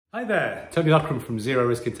Hi there, Tony Loughran from Zero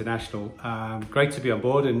Risk International. Great to be on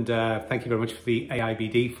board, and thank you very much for the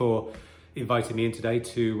AIBD for inviting me in today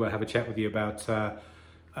to have a chat with you about a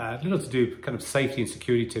little to do kind of safety and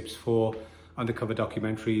security tips for undercover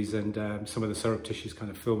documentaries and some of the surreptitious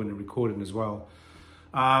kind of filming and recording as well.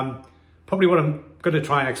 Probably what I'm going to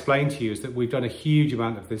try and explain to you is that we've done a huge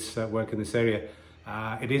amount of this work in this area.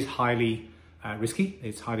 It is highly risky,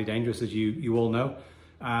 it's highly dangerous, as you all know.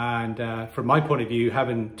 And from my point of view,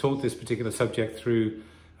 having taught this particular subject through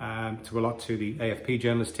to a lot to the AFP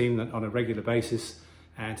journalist team on a regular basis,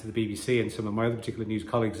 and to the BBC and some of my other particular news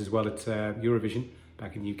colleagues as well at Eurovision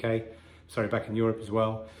back in back in Europe as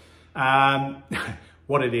well.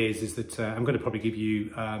 What it is that I'm going to probably give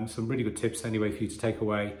you some really good tips anyway for you to take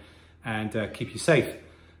away and keep you safe.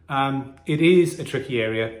 It is a tricky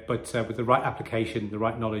area, but with the right application, the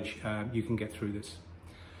right knowledge, you can get through this.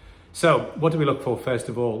 So what do we look for first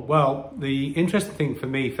of all? Well, the interesting thing for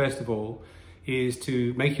me, first of all, is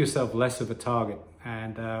to make yourself less of a target.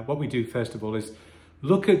 And what we do first of all is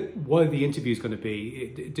look at what the interview is going to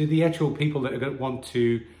be. Do the actual people that are going to want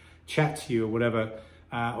to chat to you or whatever,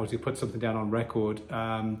 or to put something down on record,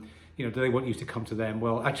 do they want you to come to them?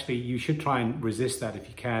 Well, actually, you should try and resist that if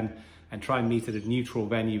you can, and try and meet at a neutral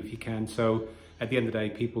venue if you can. So at the end of the day,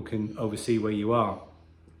 people can oversee where you are.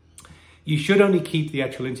 You should only keep the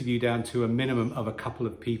actual interview down to a minimum of a couple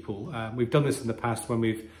of people. We've done this in the past when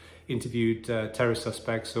we've interviewed terrorist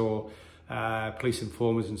suspects or police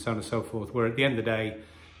informers and so on and so forth, where at the end of the day,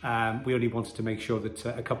 we only wanted to make sure that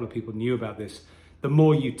a couple of people knew about this. The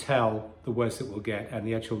more you tell, the worse it will get, and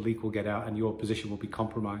the actual leak will get out and your position will be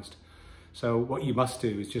compromised. So what you must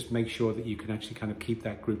do is just make sure that you can actually kind of keep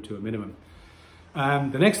that group to a minimum.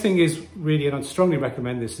 The next thing is really, and I'd strongly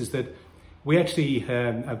recommend this, is that we actually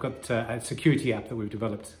have got a security app that we've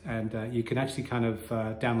developed, and you can actually kind of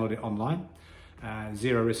download it online,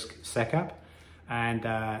 Zero Risk Sec app, and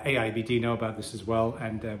AIBD know about this as well,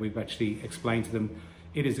 and we've actually explained to them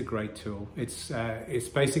it is a great tool. It's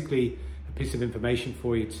basically a piece of information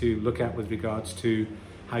for you to look at with regards to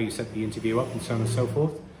how you set the interview up and so on and so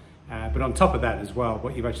forth. But on top of that as well,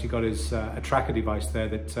 what you've actually got is a tracker device there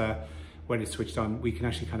that when it's switched on, we can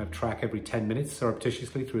actually kind of track every 10 minutes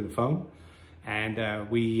surreptitiously through the phone. And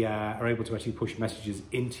we are able to actually push messages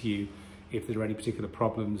into you if there are any particular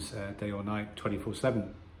problems day or night, 24/7.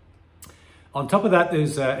 On top of that,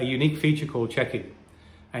 there's a unique feature called check-in.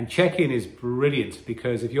 And check-in is brilliant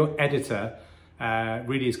because if your editor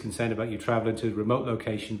really is concerned about you traveling to remote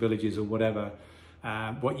location, villages or whatever,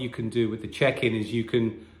 what you can do with the check-in is you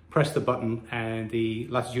can press the button and the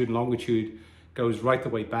latitude and longitude goes right the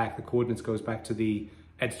way back. The coordinates goes back to the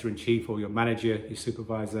editor-in-chief or your manager, your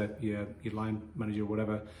supervisor, your line manager, or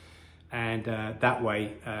whatever. And that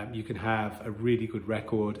way you can have a really good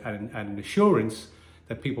record and an assurance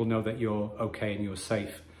that people know that you're okay and you're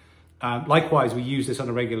safe. Likewise, we use this on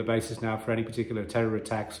a regular basis now for any particular terror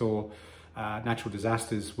attacks or natural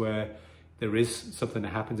disasters where there is something that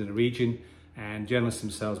happens in a region, and journalists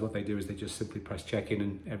themselves, what they do is they just simply press check-in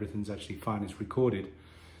and everything's actually fine, it's recorded.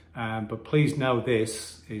 But please know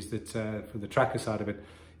this, is that from the tracker side of it,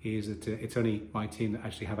 is that it's only my team that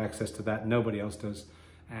actually have access to that, nobody else does.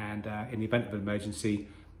 And in the event of an emergency,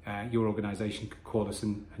 your organisation could call us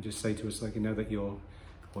and just say to us, that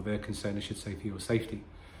they're concerned, I should say, for your safety.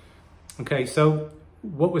 Okay, so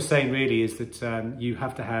what we're saying really is that you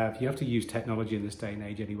have to use technology in this day and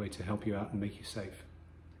age anyway to help you out and make you safe.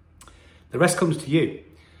 The rest comes to you.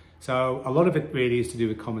 So a lot of it really is to do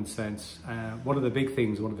with common sense. One of the big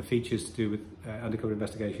things, one of the features to do with undercover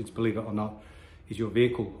investigations, believe it or not, is your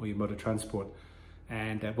vehicle or your mode of transport.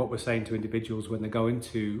 And what we're saying to individuals when they go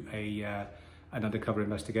into an undercover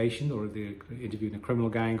investigation or they're interviewing a criminal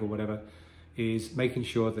gang or whatever, is making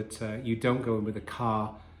sure that you don't go in with a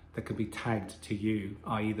car that can be tagged to you,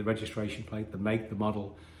 i.e. the registration plate, the make, the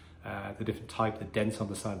model, the different type, the dents on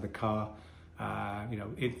the side of the car,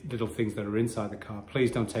 little things that are inside the car.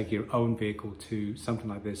 Please don't take your own vehicle to something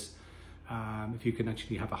like this. If you can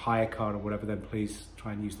actually have a hire car or whatever, then please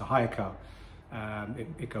try and use the hire car.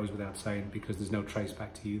 It goes without saying because there's no trace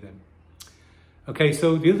back to you then. Okay,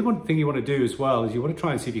 so the other one thing you want to do as well is you want to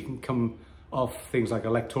try and see if you can come off things like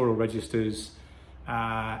electoral registers,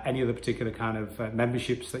 any other particular kind of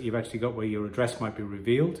memberships that you've actually got where your address might be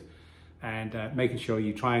revealed, and making sure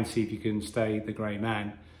you try and see if you can stay the grey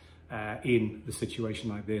man in the situation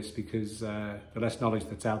like this, because the less knowledge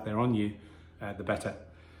that's out there on you, the better.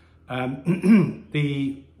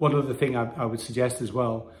 The one other thing I would suggest as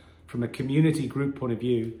well, from a community group point of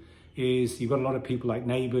view, is you've got a lot of people like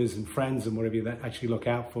neighbours and friends and whatever that actually look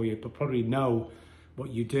out for you, but probably know what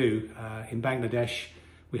you do. In Bangladesh,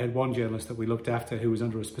 we had one journalist that we looked after who was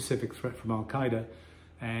under a specific threat from Al-Qaeda,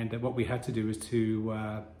 and what we had to do is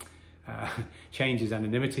to change his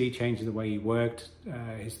anonymity, change the way he worked,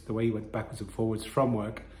 the way he went backwards and forwards from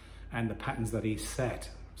work, and the patterns that he set.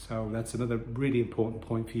 So that's another really important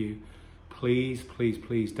point for you. Please, please,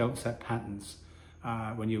 please don't set patterns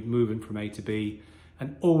when you're moving from A to B,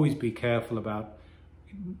 and always be careful about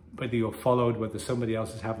whether you're followed, whether somebody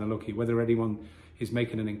else is having a look at you, whether anyone is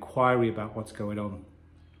making an inquiry about what's going on,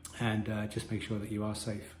 and just make sure that you are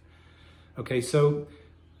safe. Okay, so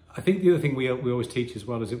I think the other thing we always teach as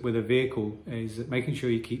well is that with a vehicle is that making sure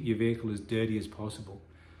you keep your vehicle as dirty as possible.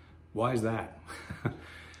 Why is that?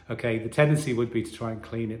 Okay, the tendency would be to try and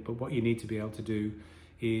clean it, but what you need to be able to do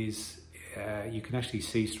is you can actually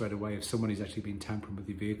see straight away if someone has actually been tampering with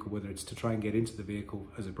your vehicle, whether it's to try and get into the vehicle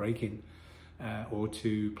as a break-in or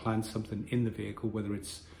to plant something in the vehicle, whether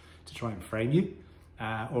it's to try and frame you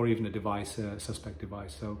or even a device, a suspect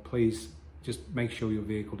device. So please just make sure your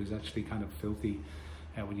vehicle is actually kind of filthy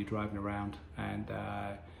when you're driving around, and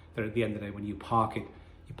that at the end of the day when you park it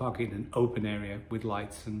in an open area with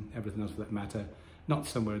lights and everything else for that matter, not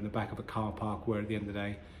somewhere in the back of a car park where at the end of the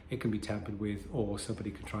day it can be tampered with or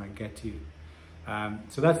somebody can try and get to you.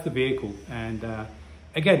 So that's the vehicle, and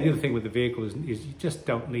again, the other thing with the vehicle is you just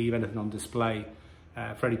don't leave anything on display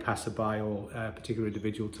for any passerby or a particular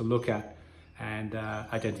individual to look at and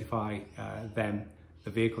identify the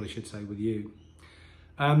vehicle I should say, with you.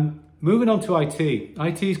 Moving on to IT.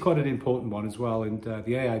 IT is quite an important one as well, and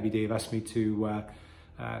the AIBD have asked me to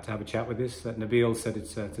have a chat with this. Nabil said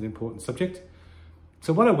it's an important subject.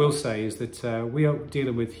 So what I will say is that we are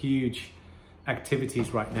dealing with huge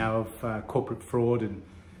activities right now of corporate fraud and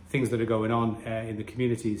things that are going on in the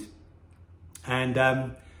communities. And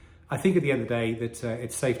I think at the end of the day that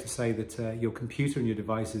it's safe to say that your computer and your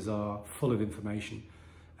devices are full of information.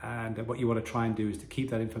 And what you want to try and do is to keep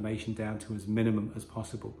that information down to as minimum as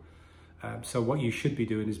possible. So what you should be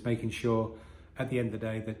doing is making sure at the end of the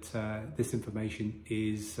day that this information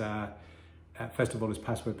is, first of all, is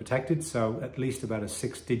password protected. So at least about a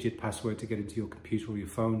 6-digit password to get into your computer or your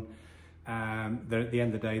phone. That at the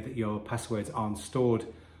end of the day that your passwords aren't stored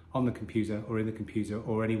on the computer or in the computer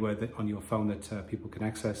or anywhere that on your phone that people can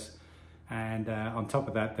access. And on top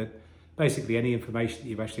of that, that basically any information that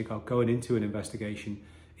you've actually got going into an investigation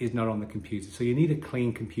is not on the computer. So you need a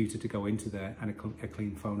clean computer to go into there and a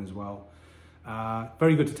clean phone as well.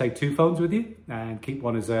 Very good to take 2 phones with you and keep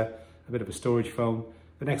one as a bit of a storage phone.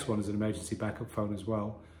 The next one is an emergency backup phone as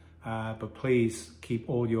well. But please keep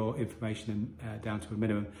all your information down to a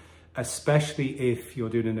minimum, especially if you're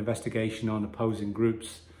doing an investigation on opposing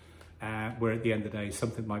groups where at the end of the day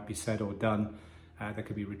something might be said or done that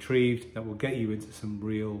could be retrieved that will get you into some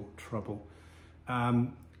real trouble.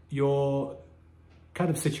 Your kind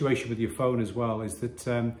of situation with your phone as well is that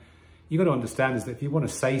you got to understand is that if you want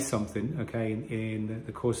to say something, okay, in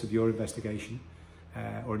the course of your investigation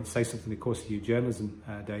or say something in the course of your journalism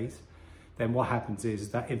days, then what happens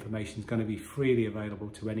is that information is going to be freely available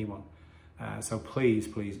to anyone. So please,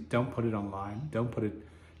 please don't put it online. Don't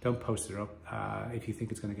post it up if you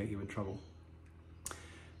think it's going to get you in trouble.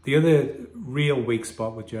 The other real weak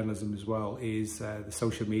spot with journalism as well is the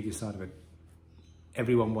social media side of it.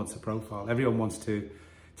 Everyone wants a profile. Everyone wants to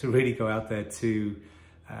really go out there to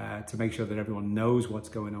make sure that everyone knows what's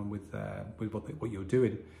going on with what you're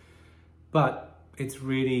doing. But it's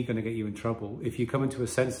really going to get you in trouble if you come into a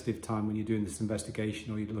sensitive time when you're doing this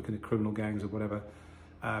investigation or you're looking at criminal gangs or whatever.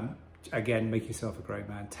 Again, make yourself a great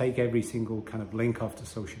man. Take every single kind of link off to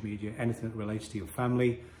social media, anything that relates to your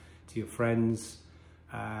family, to your friends,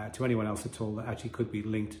 to anyone else at all that actually could be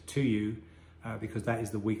linked to you, because that is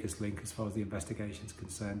the weakest link as far as the investigation is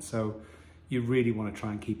concerned. So you really want to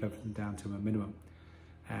try and keep everything down to a minimum,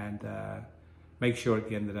 and make sure at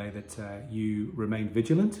the end of the day that you remain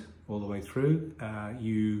vigilant all the way through.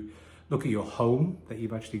 You look at your home that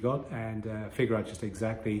you've actually got and figure out just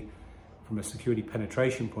exactly from a security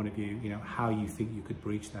penetration point of view, how you think you could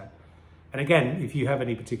breach that. And again, if you have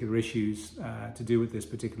any particular issues to do with this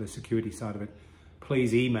particular security side of it,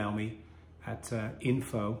 please email me at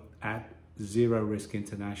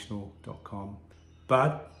info@zeroriskinternational.com.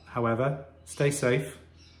 But, however, stay safe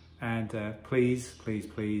and please, please,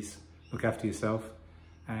 please look after yourself,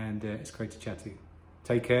 and it's great to chat to you.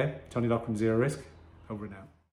 Take care. Tony Loughran, Zero Risk, over and out.